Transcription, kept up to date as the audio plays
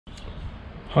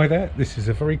Hi there, this is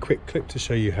a very quick clip to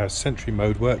show you how Sentry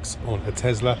Mode works on a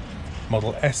Tesla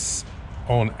Model S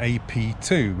on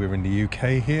AP2. We're in the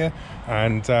UK here,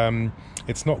 and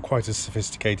it's not quite as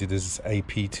sophisticated as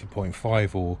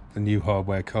AP2.5 or the new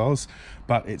hardware cars,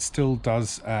 but it still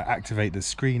does activate the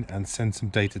screen and send some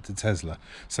data to Tesla.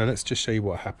 So let's just show you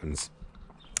what happens.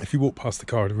 If you walk past the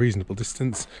car at a reasonable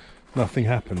distance, nothing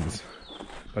happens.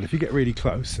 But if you get really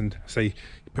close and say you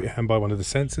put your hand by one of the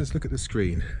sensors, look at the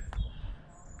screen.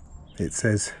 It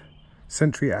says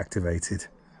Sentry activated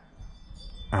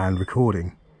and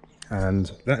recording,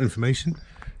 and that information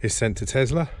is sent to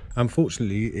Tesla.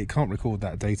 Unfortunately, it can't record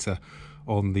that data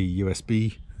on the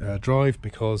USB drive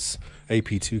because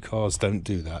AP2 cars don't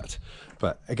do that.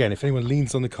 But again, if anyone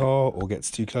leans on the car or gets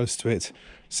too close to it,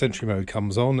 Sentry Mode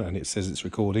comes on and it says it's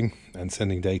recording and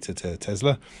sending data to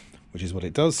Tesla, which is what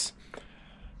it does.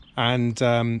 And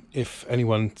if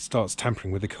anyone starts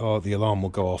tampering with the car, the alarm will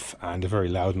go off and a very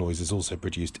loud noise is also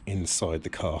produced inside the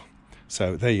car.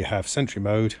 So there you have Sentry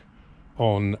Mode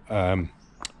on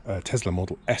Tesla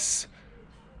Model S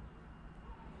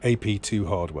AP2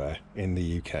 hardware in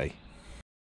the UK.